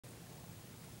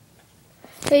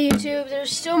Hey YouTube,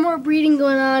 there's still more breeding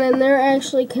going on, and they're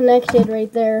actually connected right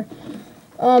there.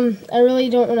 I really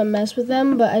don't want to mess with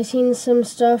them, but I seen some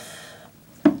stuff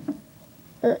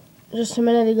just a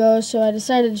minute ago, so I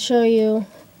decided to show you.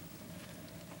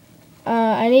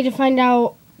 I need to find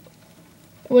out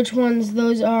which ones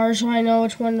those are, so I know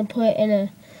which one to put in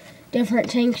a different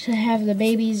tank to have the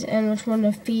babies, and which one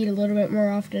to feed a little bit more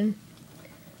often.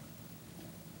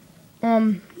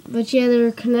 But yeah,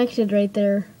 they're connected right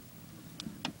there.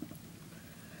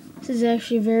 This is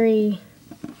actually very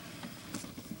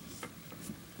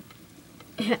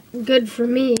good for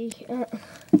me.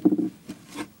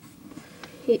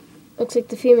 It looks like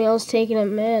the female's taking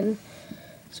him in.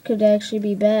 This could actually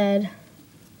be bad.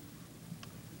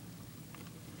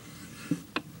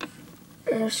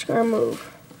 I'm just gonna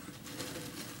move.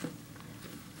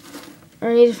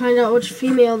 I need to find out which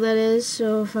female that is,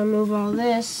 so if I move all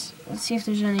this, let's see if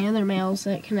there's any other males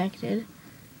that connected.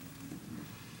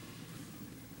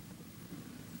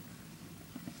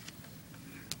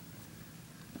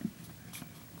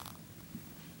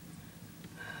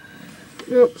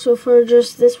 Nope, so for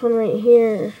just this one right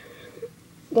here,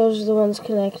 those are the ones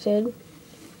connected.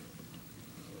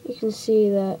 You can see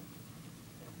that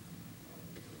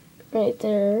right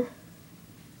there.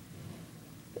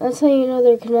 That's how you know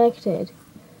they're connected.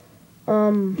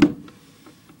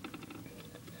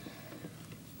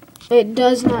 It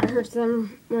does not hurt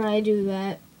them when I do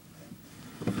that.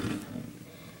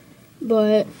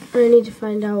 But I need to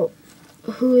find out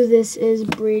who this is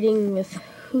breeding with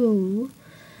who,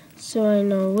 so I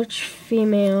know which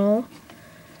female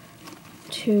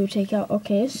to take out.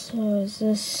 Okay, so is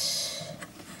this...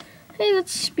 Hey,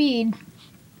 that's Speed.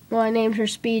 Well, I named her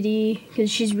Speedy because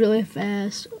she's really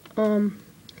fast.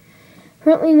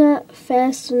 Apparently not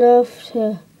fast enough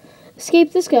to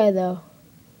escape this guy, though.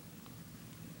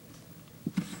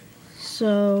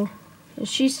 So, is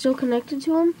she still connected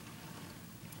to him?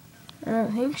 I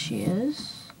don't think she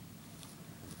is.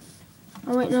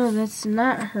 Oh wait, no, that's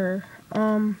not her.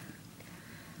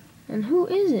 And who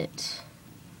is it?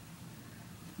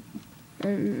 I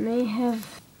may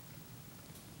have...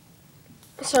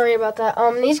 Sorry about that.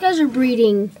 These guys are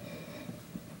breeding.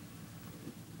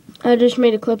 I just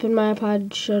made a clip and my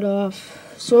iPod shut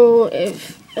off. So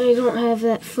if I don't have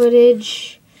that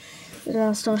footage, then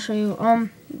I'll still show you.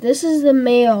 This is the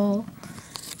male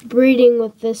breeding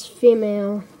with this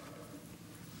female.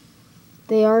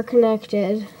 They are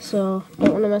connected, so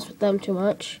don't want to mess with them too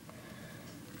much.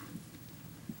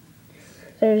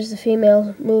 There's the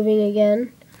female moving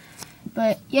again.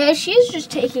 But yeah, she's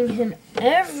just taking him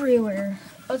everywhere.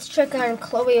 Let's check on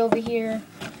Chloe over here.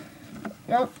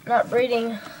 Nope, not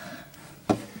breeding.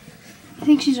 I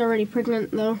think she's already pregnant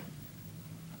though.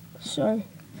 So,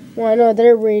 well, I know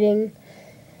they're breeding.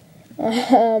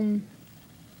 This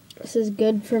is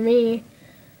good for me.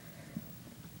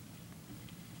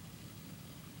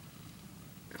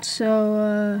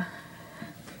 So,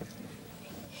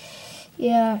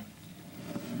 yeah.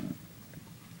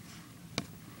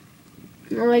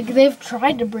 Like, they've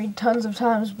tried to breed tons of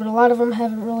times, but a lot of them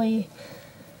haven't really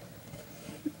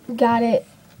got it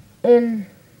in.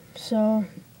 So,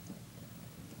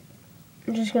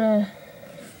 I'm just gonna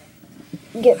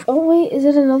get... Oh, wait, is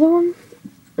it another one?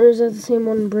 Or is that the same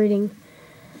one breeding?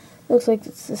 Looks like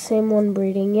it's the same one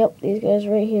breeding. Yep, these guys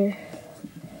right here.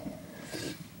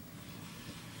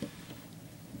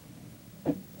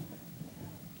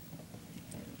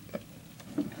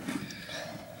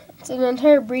 It's an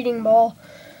entire breeding ball.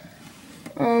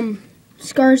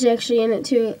 Scar's actually in it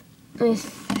too. I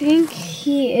think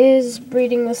he is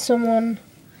breeding with someone.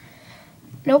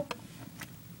 Nope.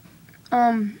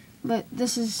 But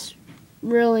this is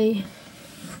really